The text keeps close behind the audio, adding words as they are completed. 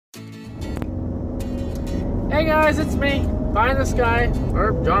Hey guys, it's me, Pie in the Sky,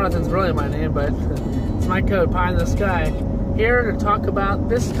 or Jonathan's really my name, but it's my code, Pie in the Sky, here to talk about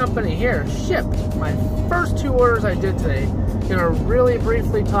this company here, Shipt. My first 2 orders I did today. Gonna really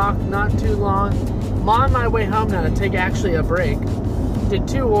briefly talk, not too long. I'm on my way home now to take actually a break. Did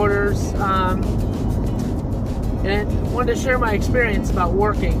 2 orders, and wanted to share my experience about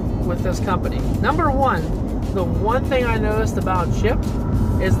working with this company. Number one, the one thing I noticed about Shipt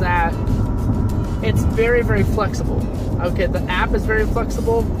is that it's very, very flexible. Okay, the app is very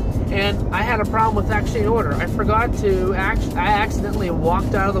flexible, and I had a problem with actually an order. I forgot to, I accidentally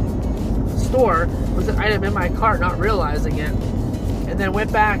walked out of the store with an item in my cart, not realizing it, and then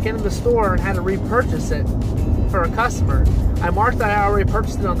went back into the store and had to repurchase it for a customer. I marked that I already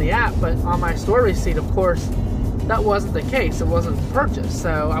purchased it on the app, but on my store receipt, of course, that wasn't the case. It wasn't purchased,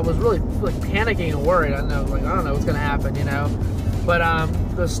 so I was really like panicking and worried. I don't know what's going to happen, you know. But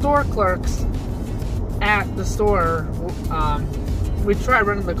the store clerks at the store, we tried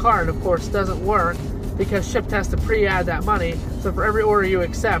running the card. Of course, it doesn't work because Shipt has to pre-add that money. So for every order you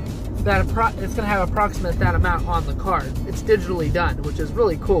accept, that it's going to have approximate that amount on the card. It's digitally done, which is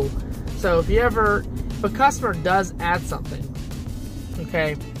really cool. So if a customer does add something,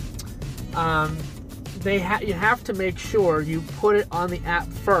 okay, you have to make sure you put it on the app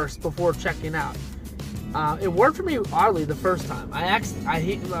first before checking out. It worked for me oddly the first time.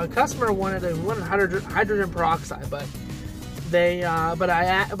 A customer wanted hydrogen peroxide, but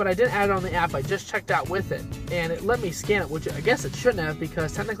I didn't add it on the app. I just checked out with it, and it let me scan it, which I guess it shouldn't have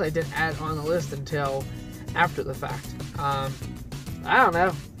because technically I didn't add it on the list until after the fact. I don't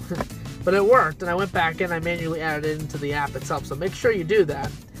know, but it worked, and I went back and I manually added it into the app itself. So make sure you do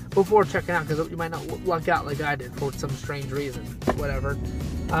that before checking out, because you might not luck out like I did for some strange reason, whatever.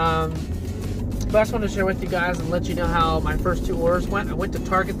 But I just wanted to share with you guys and let you know how my first 2 orders went. I went to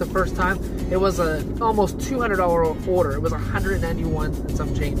Target the first time. It was an almost $200 order. It was $191 and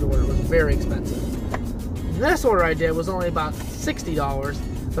some change order. It was very expensive. This order I did was only about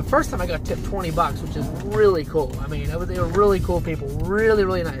 $60. The first time I got tipped $20, which is really cool. I mean, they were really cool people, really,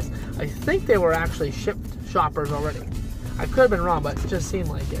 really nice. I think they were actually Shipt shoppers already. I could have been wrong, but it just seemed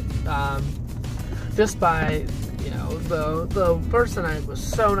like it. Just by, you know, the person was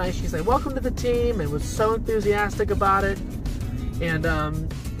so nice. She said, "Welcome to the team," and was so enthusiastic about it. And I'm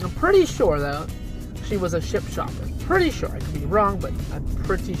pretty sure, though, she was a Shipt shopper. Pretty sure. I could be wrong, but I'm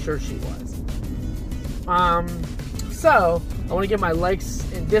pretty sure she was. So, I want to give my likes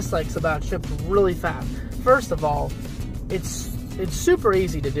and dislikes about Shipt really fast. First of all, it's super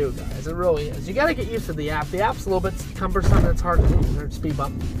easy to do, guys. It really is. You got to get used to the app. The app's a little bit cumbersome. It's hard to speed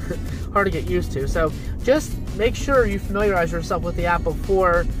bump, hard to get used to. So just make sure you familiarize yourself with the app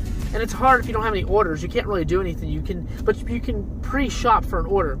before. And it's hard if you don't have any orders. You can't really do anything. But you can pre-shop for an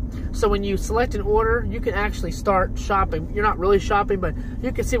order. So when you select an order, you can actually start shopping. You're not really shopping, but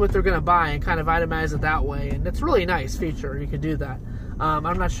you can see what they're going to buy and kind of itemize it that way. And it's a really nice feature. You can do that.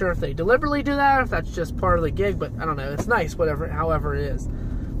 I'm not sure if they deliberately do that, or if that's just part of the gig, but I don't know. It's nice, however it is.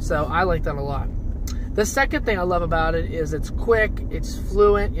 So I like that a lot. The second thing I love about it is it's quick, it's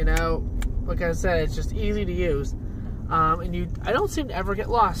fluent, you know. Like I said, it's just easy to use. And I don't seem to ever get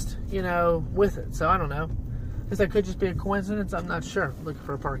lost, you know, with it. So I don't know. This could just be a coincidence. I'm not sure. I'm looking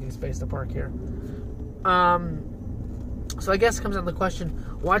for a parking space to park here. So I guess it comes down to the question,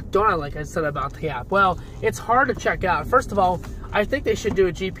 what don't I like I said about the app? Well, it's hard to check out. First of all, I think they should do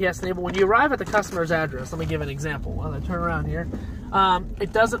a GPS enable. When you arrive at the customer's address, let me give an example. While I turn around here,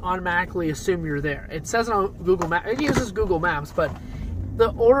 it doesn't automatically assume you're there. It says on Google Maps, it uses Google Maps, but the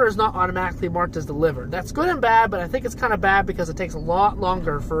order is not automatically marked as delivered. That's good and bad, but I think it's kind of bad because it takes a lot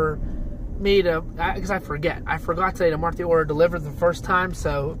longer for me because I forget. I forgot today to mark the order delivered the first time,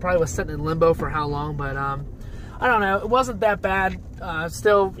 so it probably was sitting in limbo for how long, but I don't know. It wasn't that bad.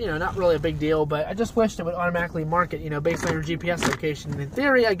 Still, you know, not really a big deal, but I just wished it would automatically mark it, you know, based on your GPS location. In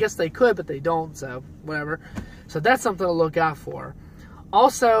theory, I guess they could, but they don't, so whatever. So that's something to look out for.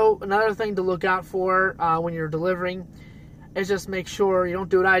 Also, another thing to look out for when you're delivering is just make sure you don't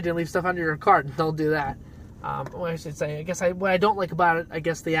do what I did and leave stuff under your cart. Don't do that. What I should say, what I don't like about it, I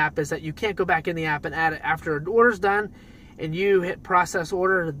guess the app is that you can't go back in the app and add it after an order's done and you hit process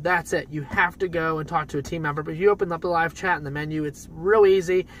order. That's it. You have to go and talk to a team member. But if you open up the live chat in the menu, it's real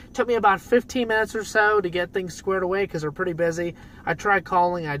easy. It took me about 15 minutes or so to get things squared away because they're pretty busy. I tried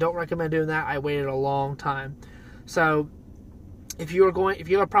calling. I don't recommend doing that. I waited a long time. So if you have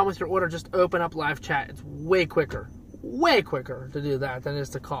a problem with your order, just open up live chat. It's way quicker to do that than it is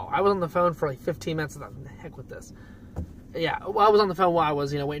to call. I was on the phone for like 15 minutes. I thought, the heck with this. Yeah, well, I was on the phone while I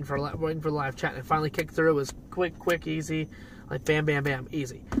was, waiting for the live chat, and it finally kicked through. It was quick, easy, like bam, bam, bam,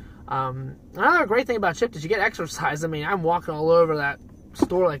 easy. Another great thing about Shipt is you get exercise. I mean, I'm walking all over that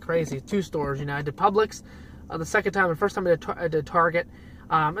store like crazy. 2 stores, you know. I did Publix the second time, and first time I did Target.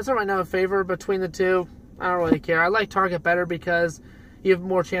 It's not really no favor between the two. I don't really care. I like Target better because you have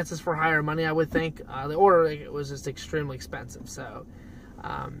more chances for higher money, I would think. The order it was just extremely expensive. So,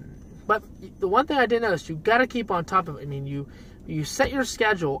 but the one thing I did notice, you got to keep on top of it. I mean, you set your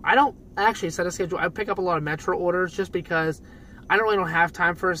schedule. I don't actually set a schedule. I pick up a lot of Metro orders just because I don't have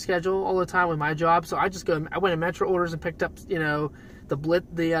time for a schedule all the time with my job. So I went to Metro orders and picked up, you know, the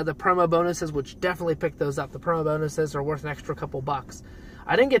promo bonuses, which definitely picked those up. The promo bonuses are worth an extra couple bucks.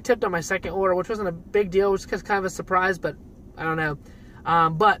 I didn't get tipped on my second order, which wasn't a big deal, which was kind of a surprise, but I don't know.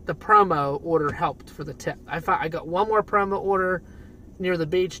 But the promo order helped for the tip. I got one more promo order near the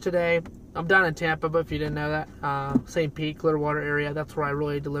beach today. I'm down in Tampa, but if you didn't know that, St. Pete, Clearwater area, that's where I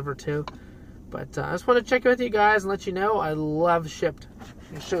really deliver to. But I just want to check in with you guys and let you know I love Shipt.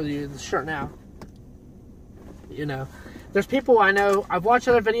 I'll show you the shirt now. You know, there's people I know, I've watched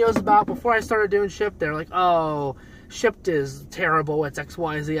other videos about before I started doing Shipt. They're like, oh, Shipt is terrible. It's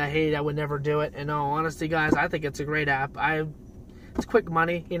XYZ. I hate it. I would never do it. And no, honestly, guys, I think it's a great app. It's quick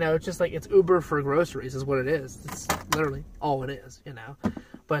money. You know, it's just like it's Uber for groceries is what it is. It's literally all it is, you know.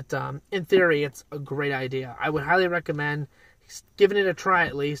 But in theory, it's a great idea. I would highly recommend giving it a try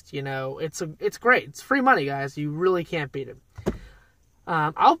at least. You know, it's great. It's free money, guys. You really can't beat it.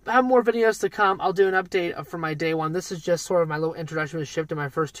 I'll have more videos to come. I'll do an update for my day one. This is just sort of my little introduction to Shipt in my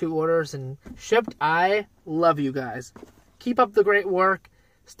first 2 orders. And Shipt, I love you guys. Keep up the great work.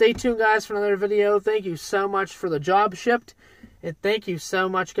 Stay tuned, guys, for another video. Thank you so much for the job, Shipt. And thank you so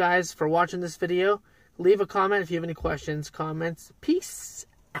much, guys, for watching this video. Leave a comment if you have any questions, comments. Peace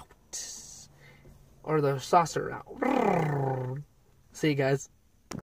out. Or the saucer out. See you guys.